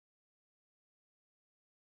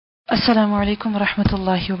السلام عليكم ورحمة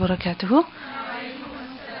الله وبركاته.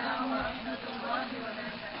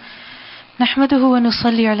 نحمده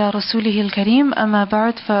ونصلي على رسوله الكريم. أما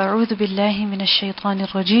بعد، فأعوذ بالله من الشيطان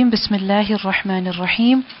الرجيم. بسم الله الرحمن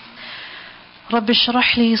الرحيم. رب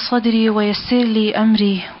اشرح لي صدري ويسر لي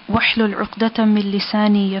أمري واحلل عقدة من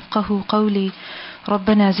لساني يفقه قولي.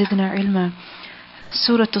 ربنا زدنا علما.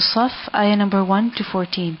 Surah As-Saff, ayah number 1 to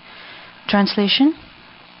 14. Translation: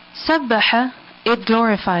 Sabbaha, it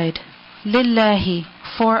glorified, Lillahi,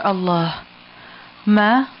 for Allah,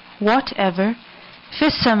 Ma, whatever,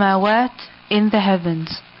 Fis samawat, in the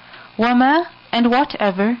heavens, Wama, and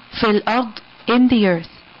whatever, Fil ard, in the earth,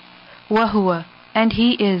 Wahuwa, and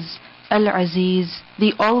He is, Al-Aziz,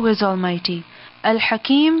 the always almighty,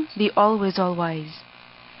 Al-Hakim, the always all-wise.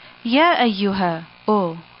 Ya ayyuha,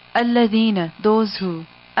 O Alladhina, those who,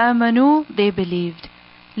 Amanu, they believed,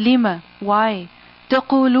 Lima, why,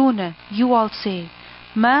 Taquluna, you all say,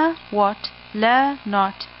 Ma, what, La,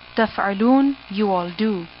 not, Taf'alun, you all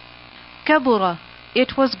do. Kabura,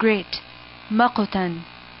 it was great, Maqtan,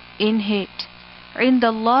 in hate,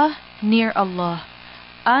 Indallah, near Allah,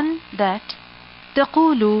 An, that,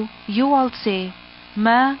 Taqulu, you all say,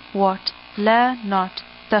 Ma, what, La, not,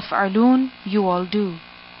 Taf'alun, you all do.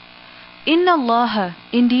 Inna Allah,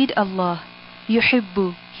 indeed Allah,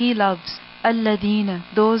 Yuhibbu, He loves, Alladhina,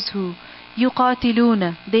 those who,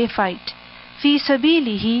 Yuqatiluna, they fight, Fi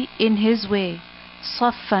sabilihi, in His way,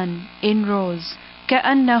 Saffan, in rows,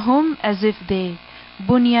 Ka'annahum, as if they,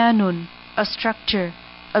 Bunyanun, a structure,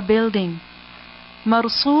 a building,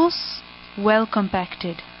 Marsus, well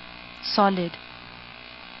compacted, solid.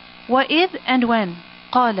 Wa'id, and when,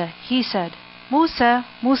 Qala, he said, Musa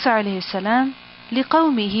alayhi salam,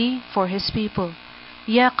 liqawmihi, for his people,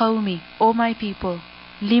 Ya qawmi, O my people,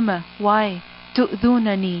 Lima, why,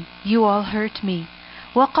 tu'dhunani, you all hurt me,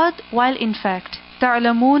 Waqad, while in fact,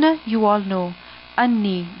 ta'lamuna, you all know,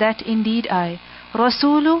 Anni, that indeed I,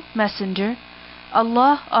 Rasulu, messenger,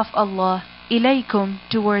 Allah of Allah, ilaykum,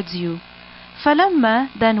 towards you. Falamma,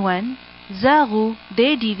 then when, Zaghu,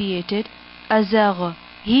 they deviated, Azagha,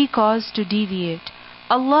 He caused to deviate,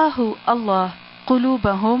 Allahu, Allah,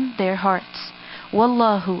 qulubahum, their hearts,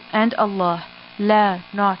 Wallahu, and Allah, La,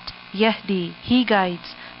 not, Yahdi, He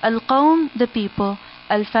guides, Al-Qawm, the people,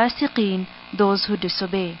 Al-Fasiqeen, those who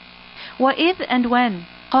disobey. Wa'id, and when,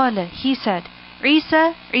 Qala, he said,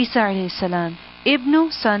 Isa alayhi salam,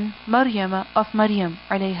 Ibnu, son, Maryama, of Maryam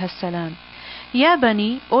alayhi salam, Ya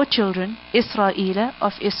Bani, O children, Isra'ila,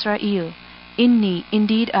 of Israel, Inni,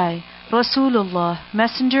 indeed I, Rasulullah,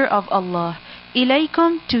 messenger of Allah,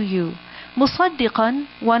 Ilaykum, to you, Musaddiqan,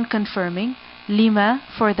 one confirming, Lima,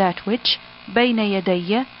 for that which, Bayna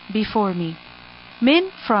yadayya, before me,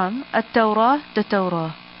 Min, from, At-Tawrah, the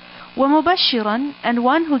Tawrah, Wa mubashiran, and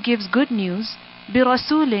one who gives good news,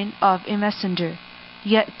 Birasulin, of a messenger,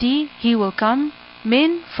 Ya'ti, he will come,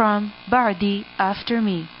 Min, from, Ba'di, after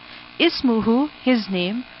me, Ismuhu, his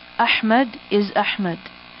name, Ahmad, is Ahmad.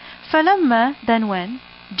 Falamma, then when,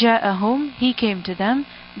 Ja'ahum, he came to them,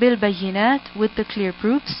 Bil bayinat, with the clear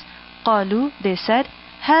proofs, Qalu, they said,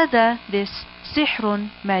 Hada, this,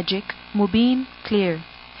 Sihrun, magic, Mubin, clear.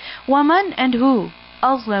 Waman, and who,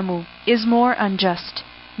 Azlamu, is more unjust,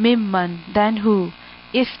 Mimman, than who,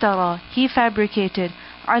 Iftara, he fabricated,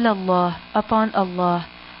 Ala Allah, upon Allah,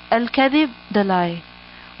 Al-Kadhib, the lie,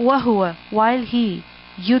 Wahuwa, while he,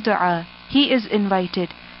 Yud'a, he is invited,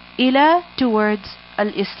 Ila, towards,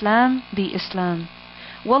 Al-Islam, the Islam,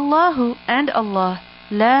 Wallahu, and Allah,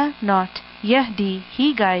 La, not, Yahdi,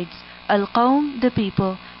 he guides, Al-Qawm, the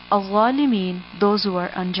people, Al-Zalimin, those who are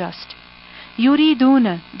unjust.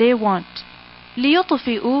 Yuriduna, they want,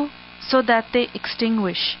 Liyutfi'u, so that they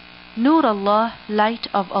extinguish, Nur Allah, light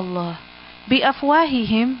of Allah, Bi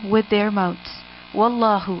afwahihim, with their mouths,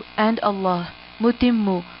 Wallahu, and Allah,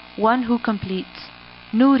 Mutimmu, one who completes,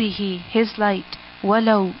 Nurihi, his light,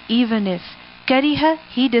 Walau, even if, Kariha,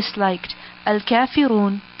 he disliked,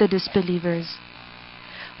 Al-Kafirun, the disbelievers.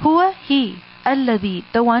 Huwa, he, Alladhi,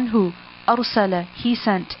 the one who, Arsala, he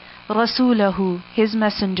sent, Rasulahu, his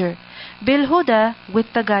messenger, Bil-Huda, with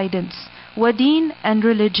the guidance, Wadeen, and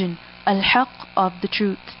religion, Al-Haq, of the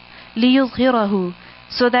truth, Liyuzhirahu,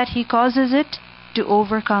 so that he causes it to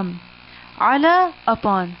overcome, Ala,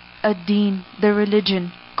 upon, Ad-Deen, the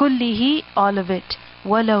religion, Kullihi, all of it,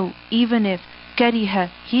 Walau, even if, Kariha,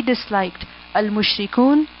 he disliked,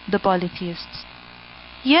 Al-Mushrikun, the polytheists.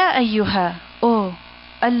 Ya ayyuha, O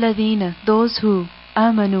Alladhina, those who,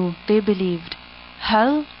 Amanu, they believed,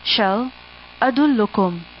 Hal, shall,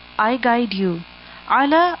 Adullukum, I guide you,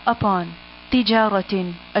 Ala, upon,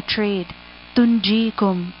 Tijaratin, a trade,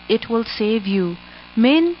 Tunjikum, it will save you,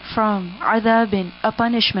 Min from عذاب a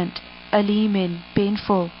punishment, أليم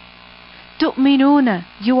painful. تؤمنون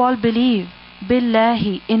you all believe,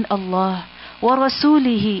 بالله in Allah,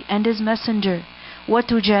 ورسوله and His Messenger,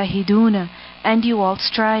 وتجاهدون and you all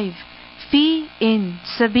strive, في in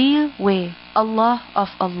سبيل way, Allah of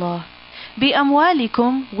Allah,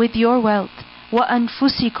 بأموالكم with your wealth,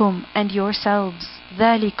 وأنفسكم and yourselves,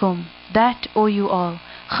 ذلكم that O you all,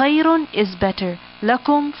 خير is better,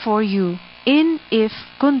 لكم for you, in if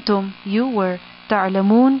kuntum you were,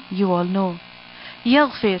 تعلمون you all know.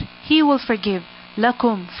 يغفر he will forgive,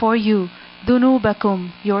 لكم for you, ذنوبكم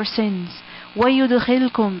your sins,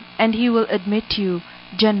 ويدخلكم and he will admit you,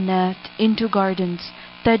 جنات into gardens,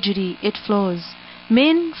 تجري it flows,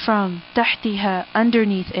 من from تحتها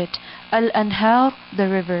underneath it, الأنهار the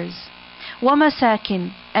rivers, ومساكن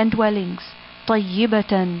and dwellings,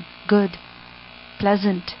 طيبة good,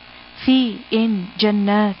 pleasant, في in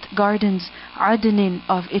جنات gardens, عدن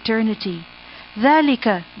of eternity.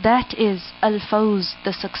 ذلك that is الفوز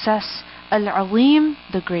the success, العظيم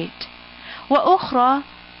the great. وأخرى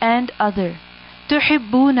and other,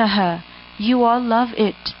 تحبونها you all love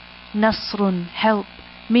it, نصر help,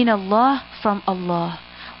 من الله from Allah,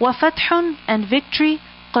 وفتح and victory,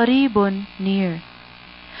 قريب near.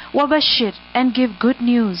 وبشر and give good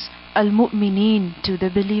news, المؤمنين to the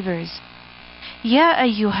believers. يا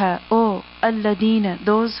أيها O الذين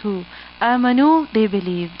those who آمنوا they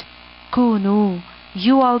believed, كونوا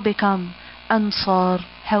you all become, أنصار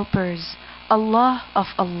helpers, Allah of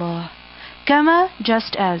Allah. كما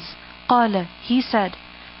just as, قال he said,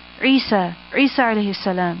 عيسى عليه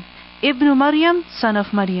السلام, ابن مريم son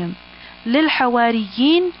of Maryam,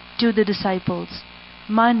 للحواريين to the disciples,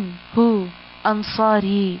 من who,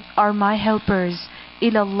 أنصاري are my helpers,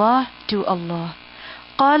 إلى الله to Allah.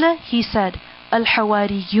 قال he said,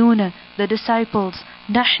 الحواريون the disciples,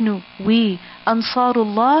 نحن we, أنصار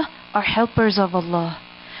الله are helpers of Allah.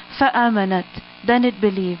 فآمنت then it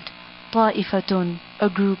believed, طائفة a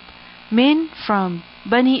group, من from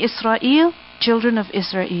Bani Israel children of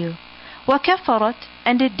Israel, وكفرت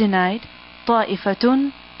and it denied,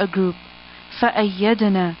 طائفة a group,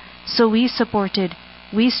 فأيدنا so we supported,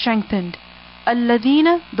 we strengthened,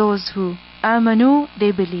 الذين those who, آمنوا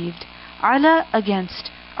they believed, على against,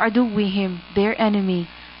 عدوهم their enemy,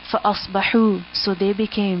 فأصبحوا so they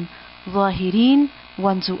became, ظاهرين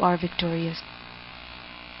ones who are victorious.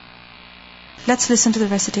 Let's listen to the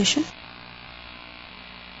recitation.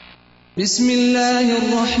 بسم الله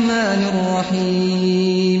الرحمن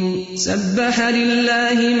الرحيم سبح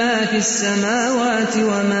لله ما في السماوات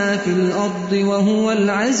وما في الأرض وهو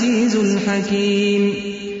العزيز الحكيم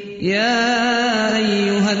يا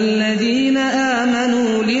أيها الذين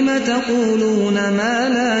آمنوا لم تقولون ما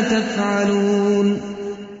لا تفعلون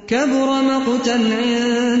كبر مقتا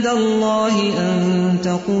عند الله أن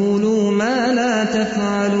تقولوا ما لا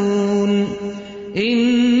تفعلون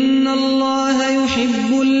إن الله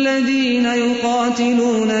يحب الذين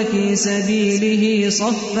يقاتلون في سبيله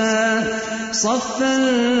صفا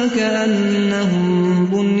كأنهم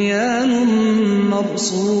بنيان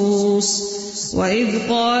مرصوص وإذ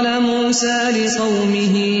قال موسى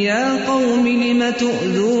لقومه يا قوم لم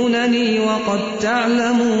تؤذونني وقد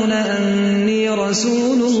تعلمون أني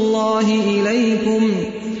رسول الله إليكم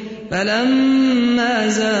فلما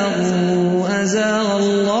زاغوا أزاغ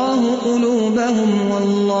الله قلوبهم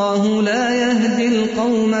والله لا يهدي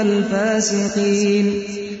القوم الفاسقين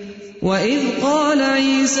وإذ قال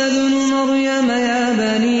عيسى ابن مريم يا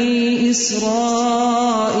بني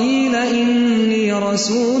إسرائيل إني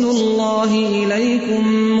رسول الله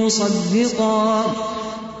إليكم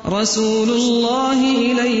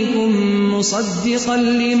مصدقا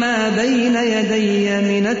لما بين يدي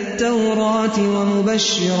من التوراة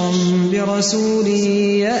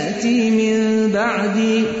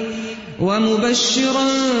ومبشرا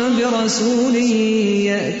برسول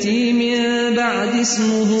يأتي من بعد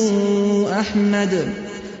اسمه أحمد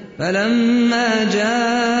فلما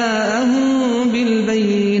جاءهم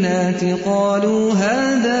بالبينات قالوا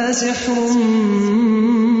هذا سحر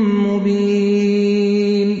مبين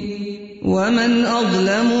ومن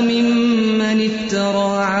أظلم ممن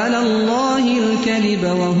افترى على الله الكذب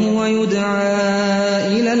وهو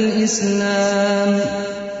يدعى إلى الإسلام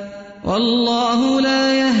والله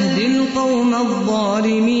لا يهدي القوم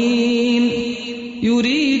الظالمين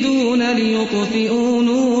يريدون ليطفئوا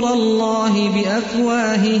نور الله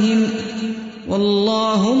بأفواههم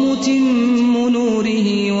والله متم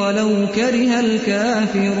نوره ولو كره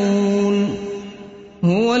الكافرون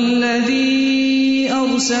هو الذي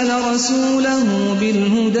أرسل رسوله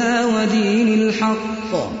بالهدى ودين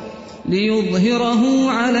الحق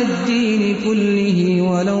ليظهره على الدين كله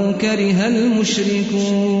ولو كره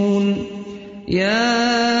المشركون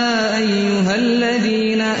يا أيها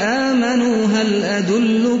الذين آمنوا هل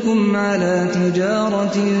أدلكم على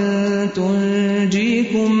تجارة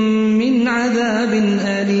تنجيكم من عذاب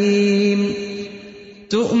أليم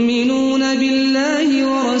تؤمنون بالله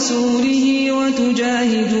ورسوله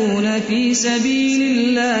وتجاهدون في سبيل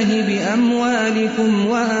الله بأموالكم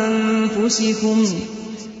وأنفسكم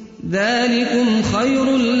ذلكم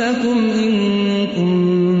خير لكم إن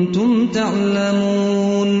كنتم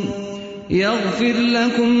تعلمون يغفر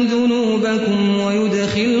لكم ذنوبكم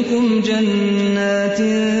ويدخلكم جنات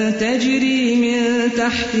تجري من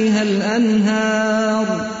تحتها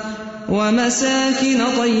الأنهار ومساكن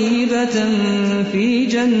طيبة في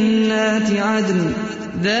جنات عدن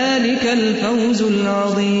ذلك الفوز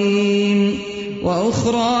العظيم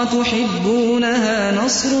وأخرى تحبونها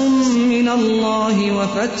نصر من الله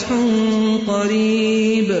وفتح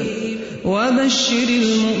قريب وبشر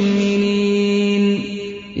المؤمنين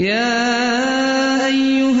يا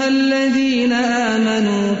أيها الذين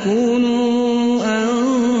آمنوا كونوا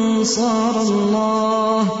أنصار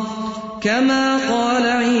الله كما قال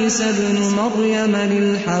عيسى ابن مريم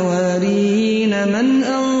للحواريين من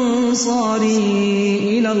أنصاري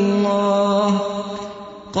إلى الله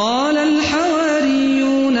قال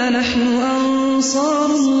الحواريون نحن أنصار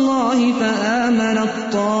الله فآمنت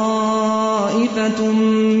طائفة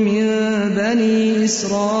من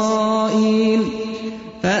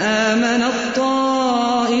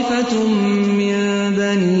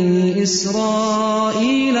بني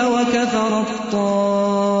إسرائيل وكفرت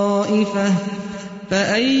طائفة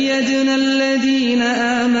فأيدنا الذين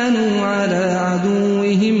آمنوا على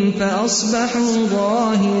عدوهم فأصبحوا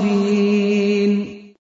ظاهرين